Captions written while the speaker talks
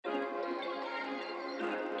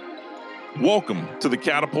Welcome to the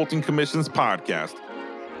Catapulting Commissions podcast.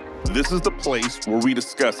 This is the place where we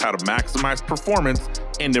discuss how to maximize performance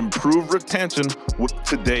and improve retention with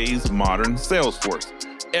today's modern sales force.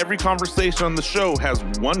 Every conversation on the show has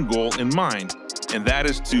one goal in mind, and that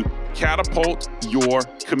is to catapult your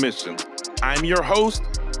commissions. I'm your host,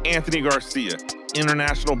 Anthony Garcia,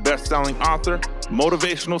 international best-selling author,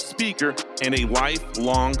 motivational speaker, and a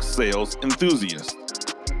lifelong sales enthusiast.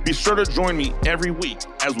 Be sure to join me every week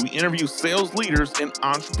as we interview sales leaders and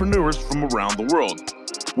entrepreneurs from around the world.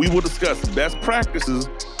 We will discuss best practices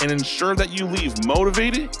and ensure that you leave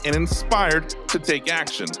motivated and inspired to take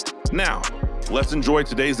action. Now, let's enjoy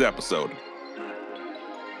today's episode.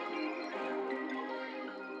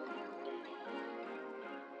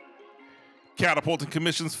 Catapulting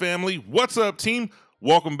Commissions family, what's up, team?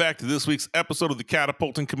 Welcome back to this week's episode of the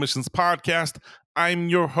Catapulting Commissions podcast. I'm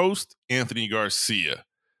your host, Anthony Garcia.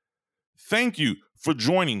 Thank you for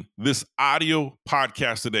joining this audio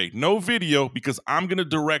podcast today. No video because I'm going to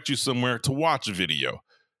direct you somewhere to watch a video.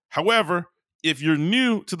 However, if you're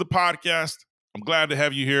new to the podcast, I'm glad to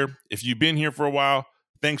have you here. If you've been here for a while,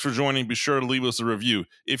 thanks for joining. Be sure to leave us a review.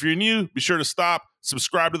 If you're new, be sure to stop,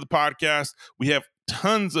 subscribe to the podcast. We have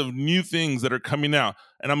tons of new things that are coming out,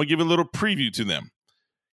 and I'm going to give a little preview to them.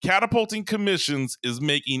 Catapulting Commissions is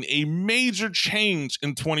making a major change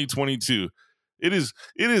in 2022. It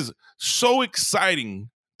is so exciting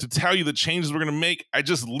to tell you the changes we're going to make. I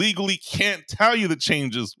just legally can't tell you the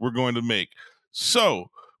changes we're going to make. So,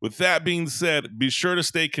 with that being said, be sure to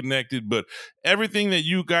stay connected. But everything that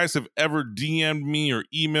you guys have ever DM'd me or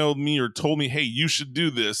emailed me or told me, hey, you should do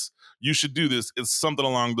this, it's something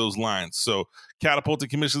along those lines. So, Catapulting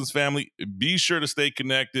Commissions family, be sure to stay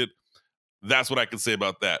connected. That's what I can say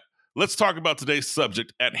about that. Let's talk about today's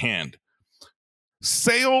subject at hand.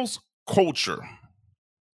 Sales culture.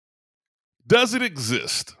 Does it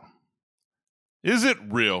exist? Is it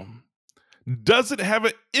real? Does it have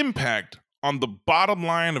an impact on the bottom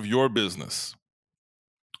line of your business?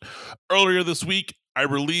 Earlier this week, I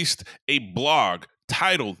released a blog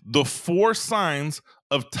titled The 4 Signs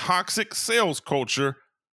of Toxic Sales Culture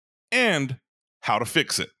and How to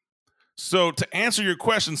Fix It. So to answer your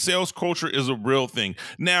question, sales culture is a real thing.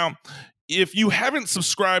 Now, if you haven't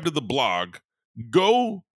subscribed to the blog,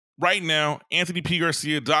 go right now,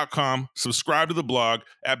 anthonypgarcia.com, subscribe to the blog.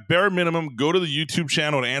 At bare minimum, go to the YouTube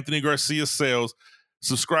channel at Anthony Garcia Sales,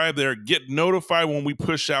 subscribe there, get notified when we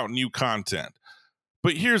push out new content.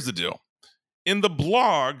 But here's the deal. In the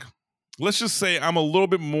blog, let's just say I'm a little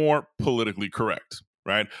bit more politically correct.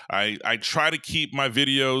 Right? I try to keep my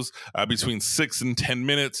videos between 6 and 10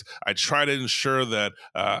 minutes. I try to ensure that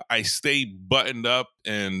I stay buttoned up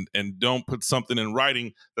and don't put something in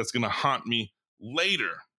writing that's going to haunt me later.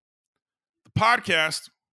 The podcast,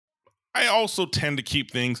 I also tend to keep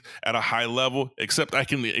things at a high level, except I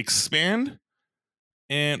can expand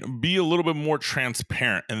and be a little bit more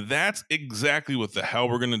transparent. And that's exactly what the hell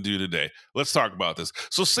we're going to do today. Let's talk about this.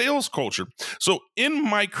 So sales culture. So in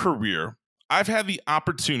my career, I've had the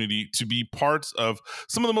opportunity to be parts of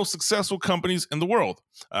some of the most successful companies in the world.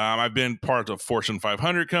 I've been part of Fortune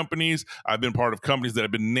 500 companies. I've been part of companies that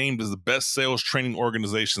have been named as the best sales training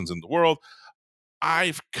organizations in the world.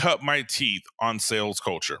 I've cut my teeth on sales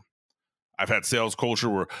culture. I've had sales culture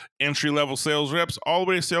where entry-level sales reps, all the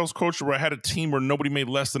way to sales culture where I had a team where nobody made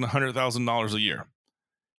less than $100,000 a year.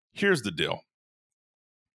 Here's the deal.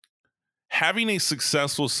 Having a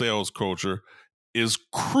successful sales culture is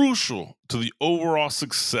crucial to the overall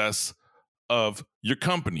success of your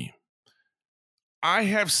company. I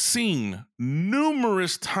have seen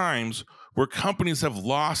numerous times where companies have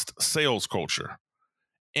lost sales culture.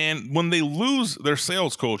 And when they lose their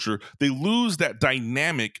sales culture, they lose that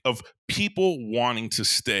dynamic of people wanting to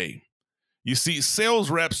stay. You see, sales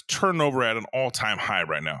reps turnover at an all-time high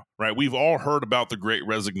right now, right? We've all heard about the Great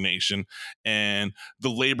Resignation, and the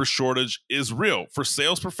labor shortage is real. For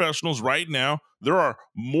sales professionals right now, there are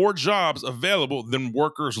more jobs available than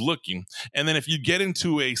workers looking. And then if you get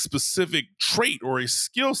into a specific trait or a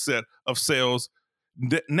skill set of sales,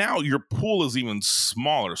 now your pool is even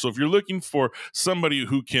smaller. So if you're looking for somebody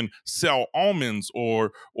who can sell almonds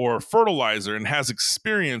or fertilizer and has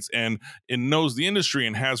experience and knows the industry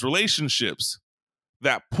and has relationships,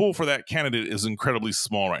 that pool for that candidate is incredibly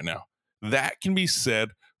small right now. That can be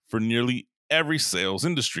said for nearly every sales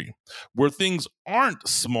industry. Where things aren't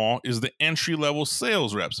small is the entry-level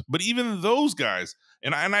sales reps. But even those guys,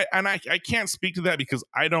 and I can't speak to that because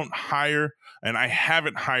I don't hire and I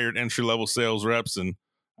haven't hired entry-level sales reps in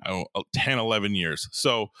 10, 11 years.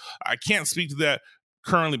 So I can't speak to that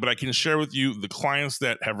currently, but I can share with you the clients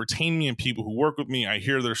that have retained me and people who work with me. I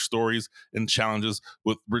hear their stories and challenges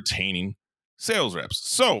with retaining sales reps.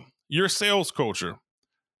 So, your sales culture.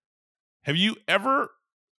 Have you ever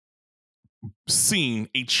seen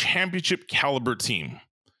a championship caliber team?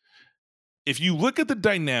 If you look at the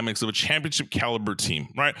dynamics of a championship caliber team,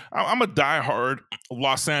 right? I'm a diehard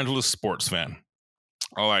Los Angeles sports fan.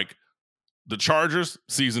 I like the Chargers,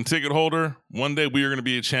 season ticket holder. One day we are going to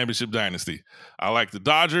be a championship dynasty. I like the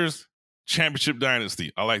Dodgers, championship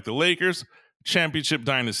dynasty. I like the Lakers, championship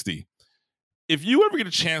dynasty. If you ever get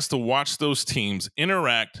a chance to watch those teams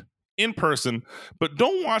interact in person, but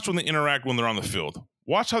don't watch when they interact when they're on the field,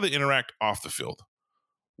 watch how they interact off the field.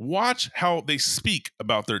 Watch how they speak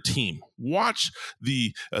about their team. Watch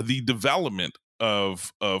the development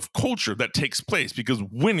of culture that takes place, because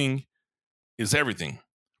winning is everything.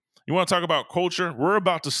 You want to talk about culture? We're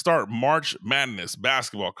about to start March Madness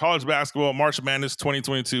basketball, college basketball, March Madness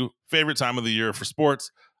 2022, favorite time of the year for sports.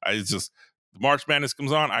 March Madness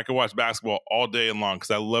comes on, I can watch basketball all day and long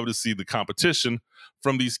because I love to see the competition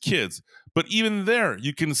from these kids. But even there,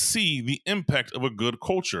 you can see the impact of a good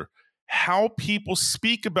culture. How people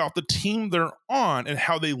speak about the team they're on and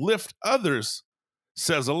how they lift others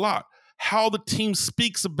says a lot. How the team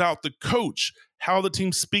speaks about the coach, how the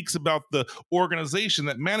team speaks about the organization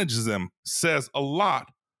that manages them says a lot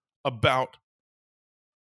about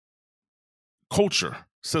culture,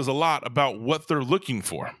 says a lot about what they're looking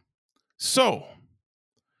for. So,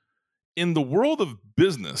 in the world of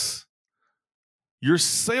business, your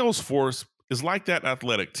sales force is like that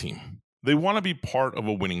athletic team. They want to be part of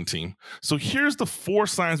a winning team. So here's the 4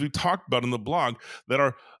 signs we talked about in the blog that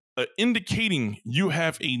are indicating you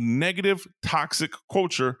have a negative, toxic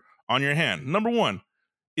culture on your hand. Number 1,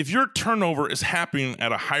 if your turnover is happening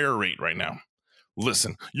at a higher rate right now,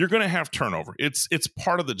 listen, you're going to have turnover. It's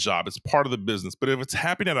part of the job. It's part of the business. But if it's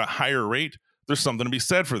happening at a higher rate, there's something to be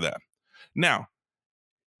said for that. Now,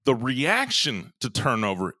 the reaction to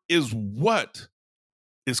turnover is what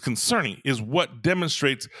is concerning, is what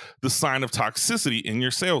demonstrates the sign of toxicity in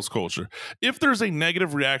your sales culture. If there's a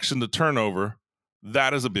negative reaction to turnover,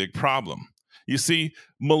 that is a big problem. You see,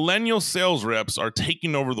 millennial sales reps are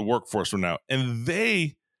taking over the workforce right now, and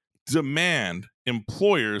they demand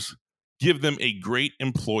employers give them a great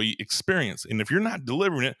employee experience. And if you're not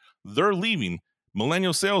delivering it, they're leaving.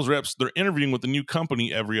 Millennial sales reps, they're interviewing with a new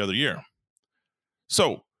company every other year.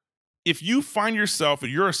 So, if you find yourself, if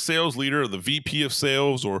you're a sales leader or the VP of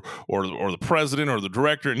sales or the president or the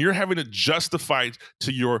director, and you're having to justify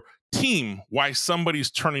to your team why somebody's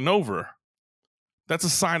turning over, that's a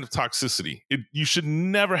sign of toxicity. You should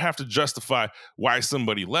never have to justify why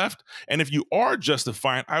somebody left. And if you are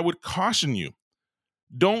justifying, I would caution you,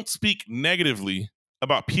 don't speak negatively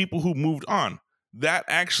about people who moved on. That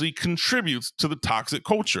actually contributes to the toxic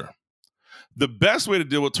culture. The best way to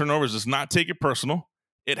deal with turnover is just not take it personal.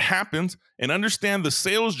 It happens, and understand the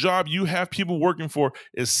sales job you have people working for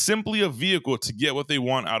is simply a vehicle to get what they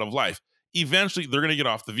want out of life. Eventually, they're going to get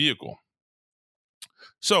off the vehicle.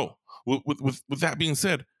 So, with that being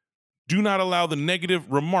said, do not allow the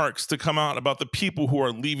negative remarks to come out about the people who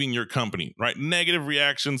are leaving your company, right? Negative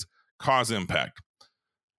reactions cause impact.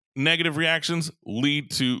 Negative reactions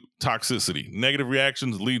lead to toxicity. Negative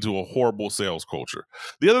reactions lead to a horrible sales culture.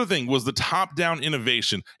 The other thing was the top-down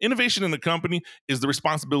innovation. Innovation in the company is the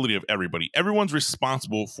responsibility of everybody. Everyone's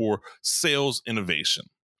responsible for sales innovation,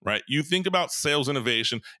 right? You think about sales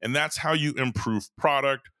innovation, and that's how you improve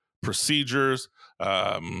product, procedures,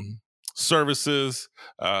 services.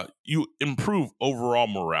 You improve overall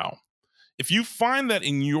morale. If you find that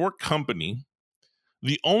in your company,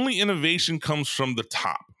 the only innovation comes from the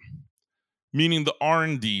top, meaning the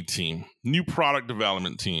R&D team, new product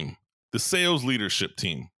development team, the sales leadership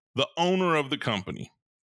team, the owner of the company,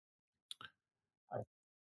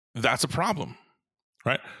 that's a problem,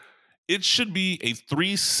 right? It should be a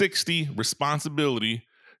 360 responsibility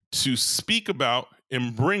to speak about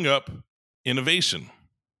and bring up innovation.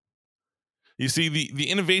 You see, the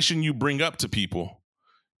innovation you bring up to people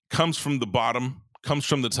comes from the bottom, comes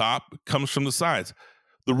from the top, comes from the sides.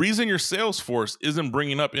 The reason your sales force isn't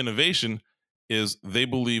bringing up innovation is they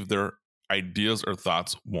believe their ideas or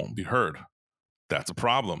thoughts won't be heard. That's a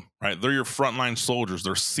problem, right? They're your frontline soldiers.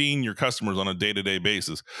 They're seeing your customers on a day-to-day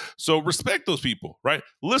basis. So respect those people, right?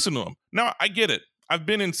 Listen to them. Now, I get it. I've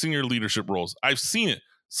been in senior leadership roles. I've seen it.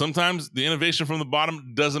 Sometimes the innovation from the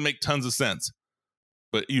bottom doesn't make tons of sense,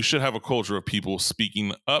 but you should have a culture of people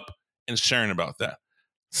speaking up and sharing about that.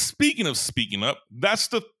 Speaking of speaking up, that's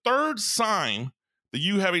the third sign that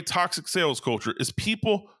you have a toxic sales culture is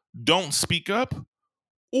people don't speak up,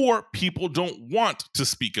 or people don't want to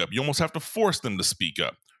speak up. You almost have to force them to speak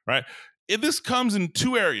up, right? This comes in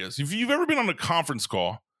 2 areas. If you've ever been on a conference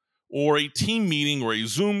call or a team meeting or a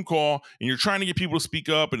Zoom call, and you're trying to get people to speak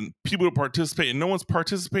up and people to participate and no one's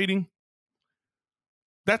participating,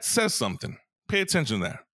 that says something. Pay attention to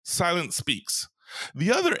that. Silence speaks.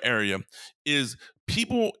 The other area is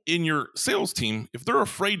people in your sales team, if they're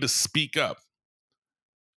afraid to speak up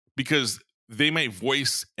because they may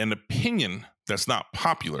voice an opinion that's not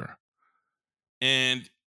popular. And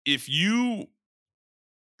if you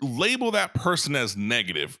label that person as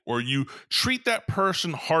negative, or you treat that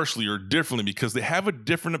person harshly or differently because they have a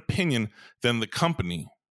different opinion than the company,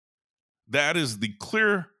 that is the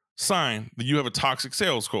clear sign that you have a toxic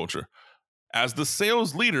sales culture. As the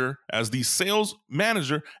sales leader, as the sales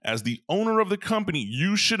manager, as the owner of the company,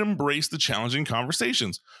 you should embrace the challenging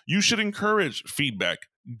conversations. You should encourage feedback,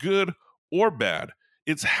 good or bad.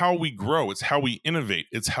 It's how we grow. It's how we innovate.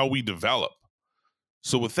 It's how we develop.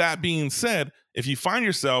 So with that being said, if you find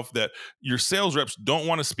yourself that your sales reps don't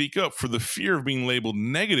want to speak up for the fear of being labeled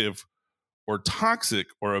negative or toxic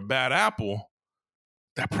or a bad apple,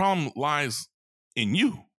 that problem lies in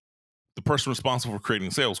you, the person responsible for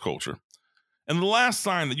creating sales culture. And the last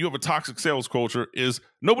sign that you have a toxic sales culture is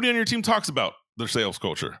nobody on your team talks about their sales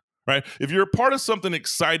culture, right? If you're a part of something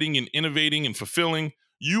exciting and innovating and fulfilling,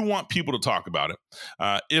 you want people to talk about it.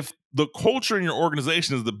 If the culture in your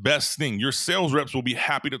organization is the best thing, your sales reps will be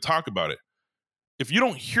happy to talk about it. If you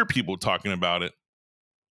don't hear people talking about it,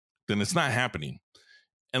 then it's not happening.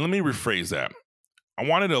 And let me rephrase that. I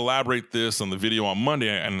wanted to elaborate this on the video on Monday,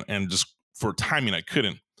 and just for timing, I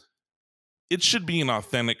couldn't. It should be an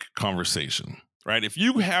authentic conversation, right? If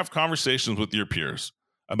you have conversations with your peers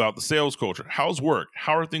about the sales culture, how's work,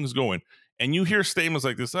 how are things going, and you hear statements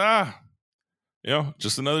like this,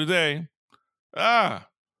 just another day,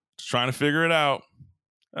 just trying to figure it out,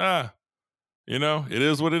 it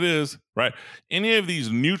is what it is, right? Any of these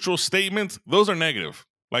neutral statements, those are negative,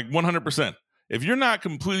 like 100%. If you're not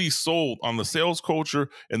completely sold on the sales culture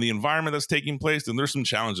and the environment that's taking place, then there's some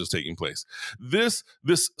challenges taking place. This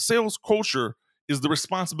sales culture is the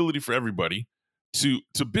responsibility for everybody to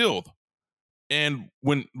build. And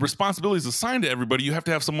when responsibility is assigned to everybody, you have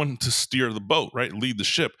to have someone to steer the boat, right? Lead the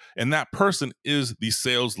ship. And that person is the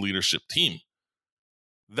sales leadership team.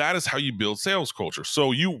 That is how you build sales culture.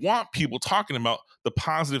 So you want people talking about the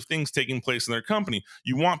positive things taking place in their company.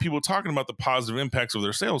 You want people talking about the positive impacts of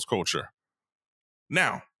their sales culture.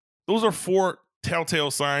 Now, those are 4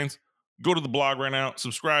 telltale signs. Go to the blog right now,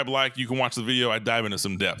 subscribe, like, you can watch the video. I dive into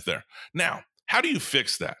some depth there. Now, how do you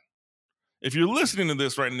fix that? If you're listening to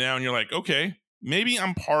this right now and you're like, okay, maybe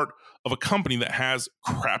I'm part of a company that has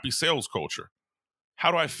crappy sales culture. How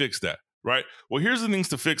do I fix that? Right? Well, here's the things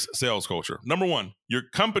to fix sales culture. Number 1, your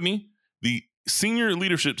company, the senior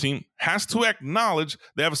leadership team, has to acknowledge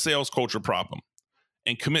they have a sales culture problem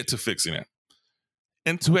and commit to fixing it.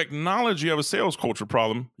 And to acknowledge you have a sales culture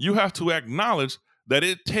problem, you have to acknowledge that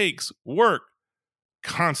it takes work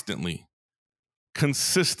constantly,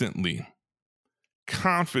 consistently,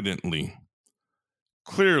 confidently,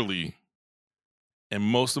 clearly, and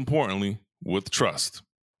most importantly, with trust.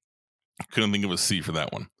 Couldn't think of a C for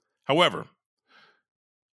that one. However,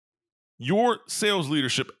 your sales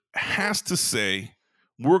leadership has to say,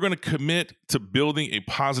 we're going to commit to building a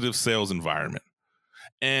positive sales environment.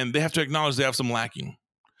 And they have to acknowledge they have some lacking.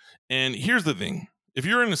 And here's the thing. If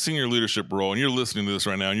you're in a senior leadership role and you're listening to this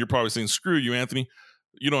right now, and you're probably saying, screw you, Anthony,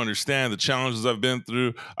 you don't understand the challenges I've been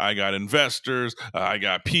through. I got investors, I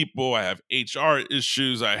got people, I have HR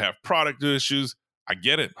issues, I have product issues. I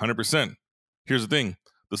get it, 100%. Here's the thing.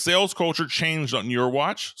 The sales culture changed on your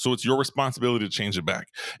watch, so it's your responsibility to change it back.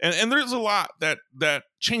 And there's a lot that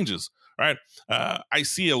changes, right? I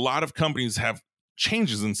see a lot of companies have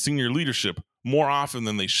changes in senior leadership more often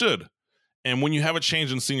than they should. And when you have a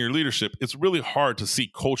change in senior leadership, it's really hard to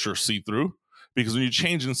see culture see through, because when you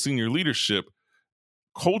change in senior leadership,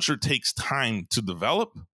 culture takes time to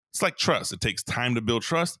develop. It's like trust. It takes time to build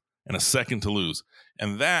trust and a second to lose.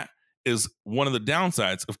 And that is one of the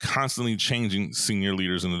downsides of constantly changing senior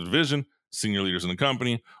leaders in the division, senior leaders in the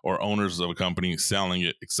company, or owners of a company, selling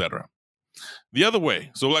it, etc. The other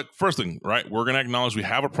way, so like first thing, right, we're going to acknowledge we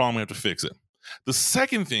have a problem, we have to fix it. The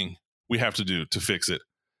second thing we have to do to fix it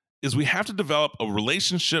is we have to develop a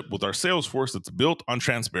relationship with our sales force that's built on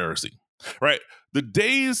transparency, right? The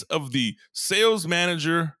days of the sales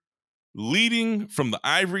manager leading from the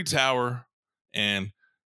ivory tower and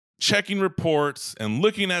checking reports and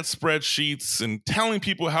looking at spreadsheets and telling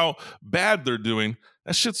people how bad they're doing,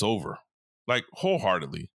 that shit's over, like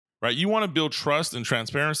wholeheartedly, right? You want to build trust and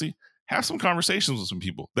transparency, have some conversations with some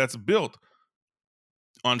people that's built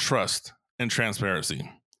on trust and transparency,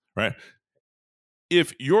 right?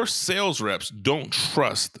 If your sales reps don't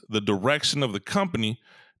trust the direction of the company,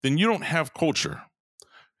 then you don't have culture.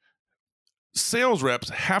 Sales reps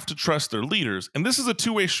have to trust their leaders, and this is a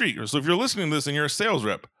two-way street. So if you're listening to this and you're a sales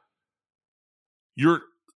rep, your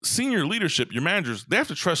senior leadership, your managers, they have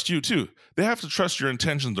to trust you too. They have to trust your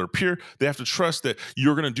intentions are pure. They have to trust that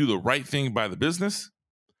you're going to do the right thing by the business,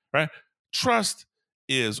 right? Trust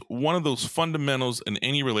is one of those fundamentals in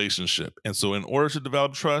any relationship. And so in order to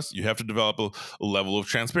develop trust, you have to develop a level of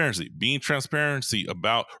transparency. Being transparent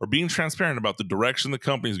about the direction the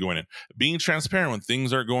company is going in. Being transparent when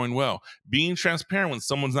things aren't going well. Being transparent when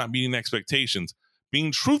someone's not meeting expectations.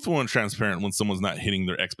 Being truthful and transparent when someone's not hitting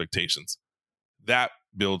their expectations. That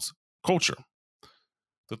builds culture.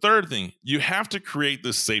 The third thing, you have to create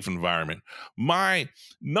this safe environment. My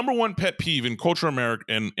number one pet peeve in culture America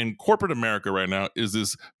and in corporate America right now is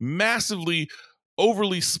this massively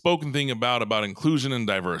overly spoken thing about inclusion and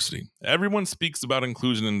diversity. Everyone speaks about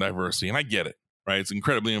inclusion and diversity, and I get it, right? It's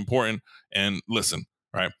incredibly important. And listen,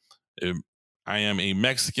 right? I am a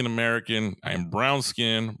Mexican American. I am brown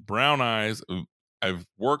skin, brown eyes. I've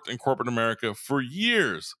worked in corporate America for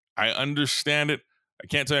years. I understand it. I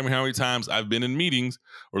can't tell you how many times I've been in meetings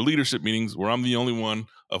or leadership meetings where I'm the only one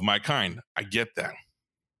of my kind. I get that.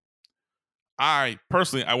 I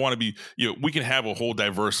personally, I want to be, we can have a whole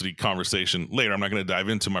diversity conversation later. I'm not going to dive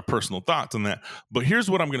into my personal thoughts on that. But here's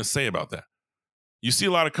what I'm going to say about that. You see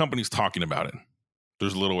a lot of companies talking about it.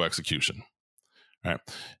 There's little execution. Right?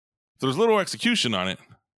 If there's little execution on it,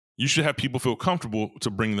 you should have people feel comfortable to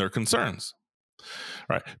bring their concerns.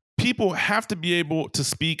 Right? People have to be able to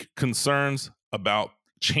speak concerns about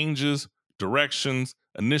changes, directions,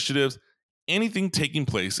 initiatives, anything taking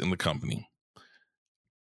place in the company.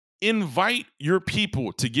 Invite your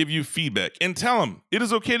people to give you feedback and tell them it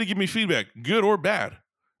is okay to give me feedback, good or bad,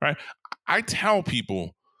 right? I tell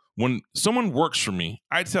people when someone works for me,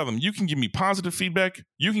 I tell them you can give me positive feedback,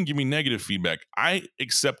 you can give me negative feedback. I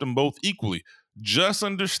accept them both equally. Just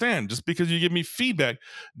understand, just because you give me feedback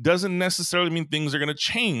doesn't necessarily mean things are going to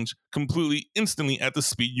change completely instantly at the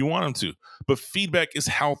speed you want them to. But feedback is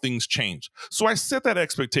how things change. So I set that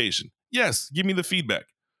expectation. Yes, give me the feedback.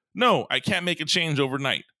 No, I can't make a change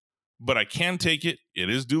overnight, but I can take it. It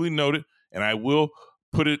is duly noted, and I will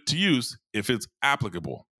put it to use if it's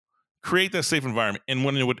applicable. Create that safe environment. And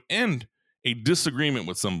when it would end a disagreement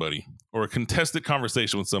with somebody or a contested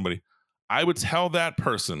conversation with somebody, I would tell that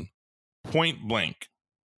person point blank,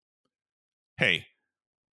 hey,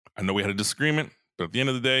 I know we had a disagreement, but at the end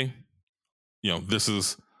of the day, this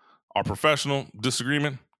is our professional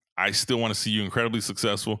disagreement. I still want to see you incredibly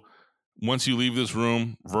successful. Once you leave this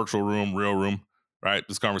room, virtual room, real room, right?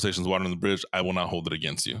 This conversation is water on the bridge. I will not hold it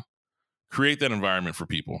against you. Create that environment for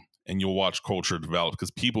people, and you'll watch culture develop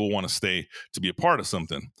because people want to stay to be a part of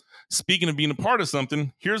something. Speaking of being a part of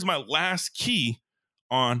something, here's my last key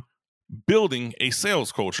on building a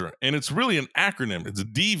sales culture. And it's really an acronym. It's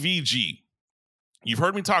DVG. You've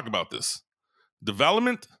heard me talk about this.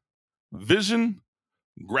 Development, vision,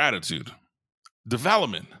 gratitude.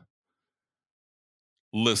 Development.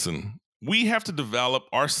 Listen, we have to develop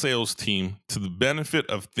our sales team to the benefit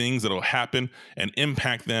of things that will happen and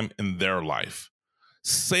impact them in their life.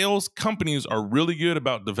 Sales companies are really good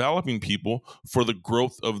about developing people for the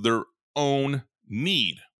growth of their own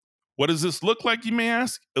need. What does this look like, you may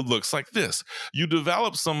ask? It looks like this. You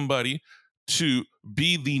develop somebody to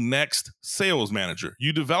be the next sales manager.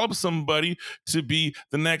 You develop somebody to be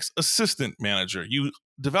the next assistant manager. You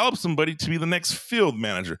develop somebody to be the next field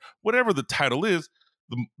manager. Whatever the title is,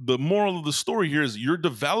 the moral of the story here is you're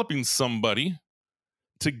developing somebody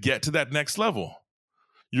to get to that next level.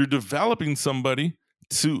 You're developing somebody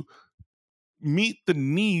to meet the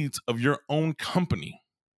needs of your own company.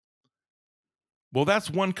 Well,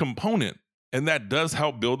 that's one component, and that does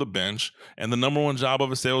help build a bench. And the number one job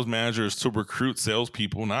of a sales manager is to recruit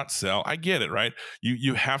salespeople, not sell. I get it, right?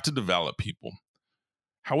 You have to develop people.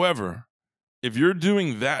 However, if you're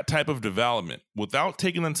doing that type of development without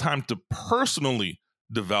taking the time to personally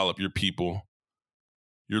develop your people,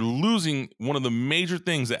 you're losing one of the major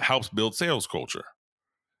things that helps build sales culture.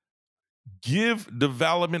 Give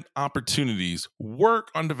development opportunities, work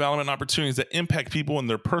on development opportunities that impact people in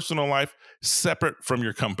their personal life separate from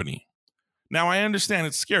your company. Now, I understand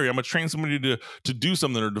it's scary. I'm going to train somebody to do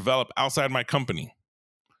something or develop outside my company.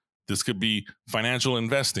 This could be financial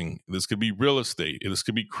investing. This could be real estate. This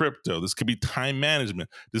could be crypto. This could be time management.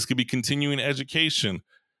 This could be continuing education.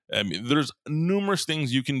 There's numerous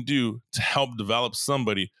things you can do to help develop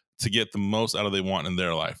somebody to get the most out of they want in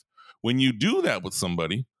their life. When you do that with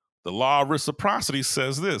somebody, the law of reciprocity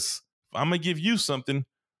says this: if I'm going to give you something,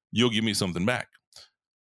 you'll give me something back.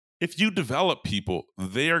 If you develop people,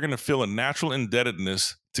 they are going to feel a natural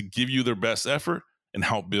indebtedness to give you their best effort, and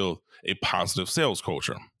help build a positive sales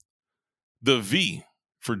culture. The V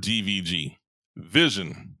for DVG,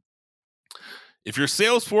 vision. If your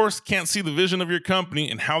sales force can't see the vision of your company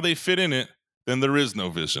and how they fit in it, then there is no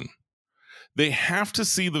vision. They have to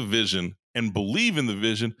see the vision and believe in the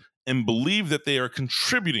vision and believe that they are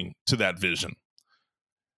contributing to that vision.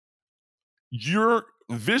 Your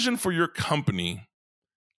vision for your company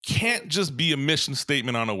can't just be a mission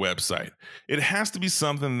statement on a website. It has to be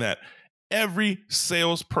something that every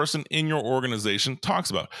salesperson in your organization talks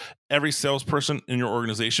about. Every salesperson in your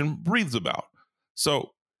organization breathes about.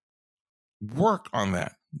 So work on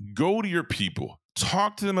that. Go to your people.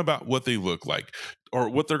 Talk to them about what they look like or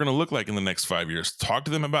what they're going to look like in the next 5 years. Talk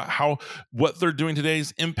to them about how what they're doing today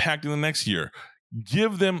is impacting the next year.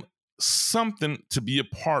 Give them something to be a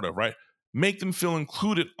part of, right? Make them feel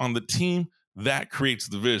included on the team. That creates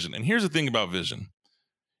the vision. And here's the thing about vision.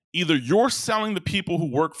 Either you're selling the people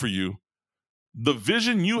who work for you the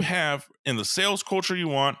vision you have and the sales culture you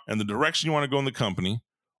want and the direction you want to go in the company,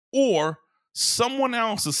 or someone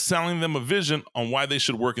else is selling them a vision on why they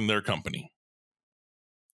should work in their company.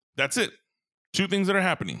 That's it. Two things that are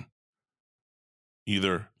happening.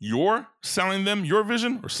 Either you're selling them your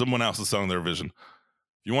vision or someone else is selling their vision.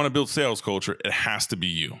 If you want to build sales culture, it has to be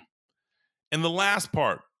you. And the last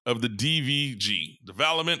part of the DVG,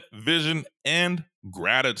 development, vision, and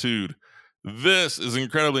gratitude. This is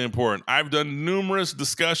incredibly important. I've done numerous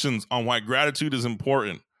discussions on why gratitude is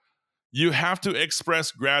important. You have to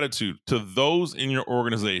express gratitude to those in your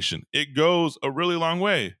organization. It goes a really long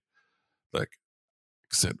way. Like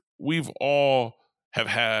I said, we've all have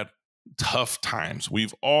had tough times.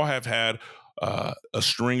 We've all have had a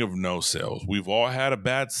string of no sales. We've all had a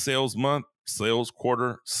bad sales month, sales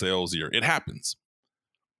quarter, sales year. It happens.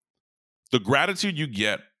 The gratitude you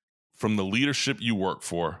get from the leadership you work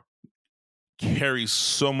for carries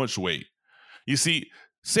so much weight. You see,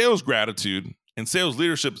 sales gratitude and sales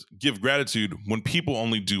leadership give gratitude when people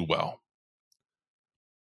only do well.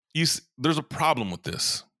 There's a problem with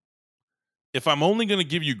this. If I'm only going to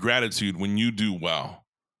give you gratitude when you do well,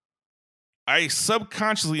 I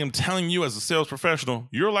subconsciously am telling you as a sales professional,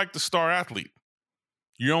 you're like the star athlete.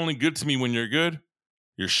 You're only good to me when you're good.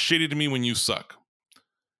 You're shitty to me when you suck.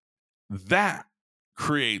 That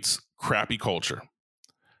creates crappy culture.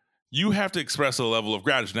 You have to express a level of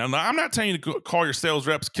gratitude. Now I'm not telling you to call your sales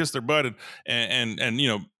reps, kiss their butt,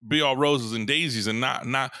 and be all roses and daisies, and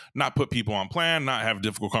not put people on plan, not have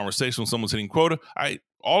difficult conversations when someone's hitting quota.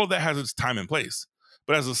 All of that has its time and place.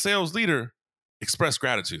 But as a sales leader, express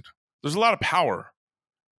gratitude. There's a lot of power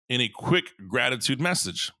in a quick gratitude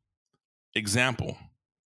message. Example: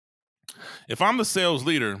 if I'm the sales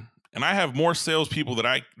leader and I have more salespeople than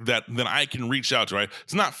I can reach out to, right?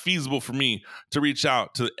 It's not feasible for me to reach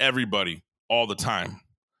out to everybody all the time.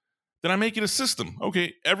 Then I make it a system.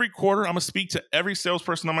 Okay, every quarter I'm gonna speak to every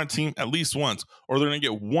salesperson on my team at least once, or they're gonna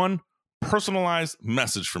get one personalized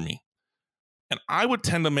message from me. And I would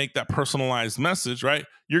tend to make that personalized message, right?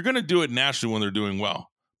 You're gonna do it naturally when they're doing well,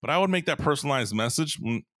 but I would make that personalized message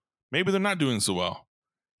when maybe they're not doing so well.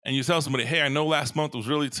 And you tell somebody, hey, I know last month was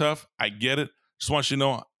really tough. I get it. Just want you to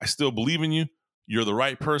know I still believe in you. You're the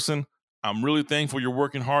right person. I'm really thankful you're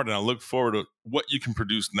working hard, and I look forward to what you can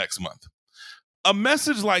produce next month. A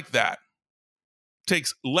message like that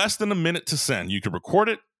takes less than a minute to send. You could record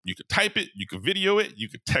it, you could type it, you could video it, you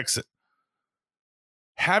could text it.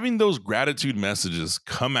 Having those gratitude messages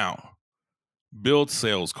come out builds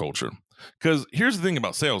sales culture. Because here's the thing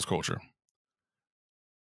about sales culture.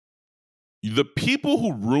 The people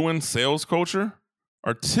who ruin sales culture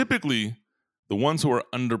are typically the ones who are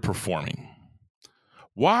underperforming.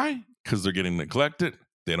 Why? Because they're getting neglected.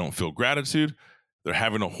 They don't feel gratitude. They're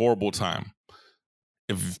having a horrible time.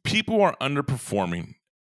 If people are underperforming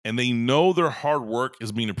and they know their hard work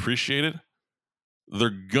is being appreciated, they're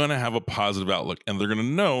going to have a positive outlook, and they're going to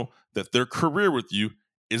know that their career with you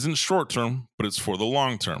isn't short term, but it's for the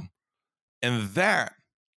long term. And that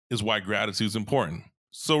is why gratitude is important.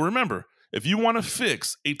 So remember, if you want to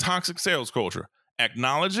fix a toxic sales culture,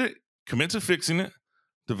 acknowledge it, commit to fixing it,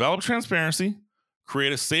 develop transparency,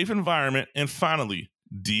 create a safe environment, and finally,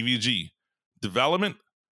 DVG, development,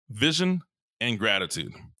 vision, and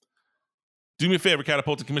gratitude. Do me a favor,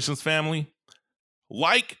 Catapulting Commissions family.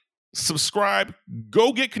 Like, subscribe,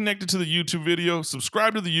 go get connected to the YouTube video,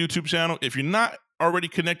 subscribe to the YouTube channel. If you're not already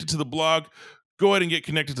connected to the blog, go ahead and get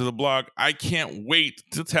connected to the blog. I can't wait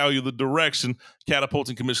to tell you the direction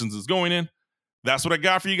Catapulting Commissions is going in. That's what I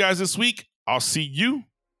got for you guys this week. I'll see you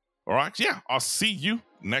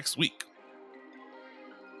next week.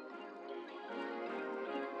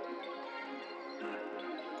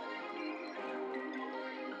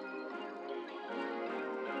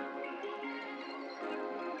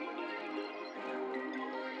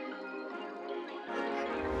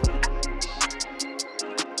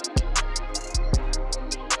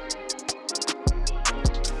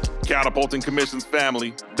 Catapulting Commissions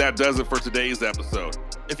family, that does it for today's episode.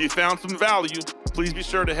 If you found some value, please be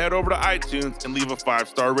sure to head over to iTunes and leave a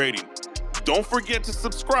 5-star rating. Don't forget to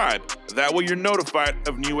subscribe, that way you're notified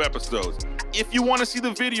of new episodes. If you want to see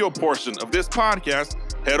the video portion of this podcast,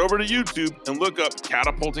 head over to YouTube and look up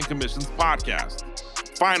Catapulting Commissions Podcast.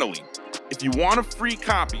 Finally, if you want a free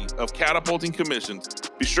copy of Catapulting Commissions,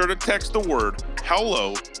 be sure to text the word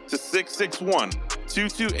HELLO to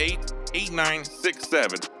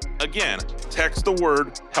 661-228-8967. Again, text the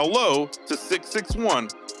word HELLO to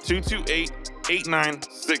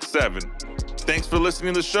 661-228-8967. Thanks for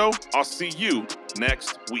listening to the show. I'll see you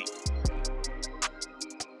next week.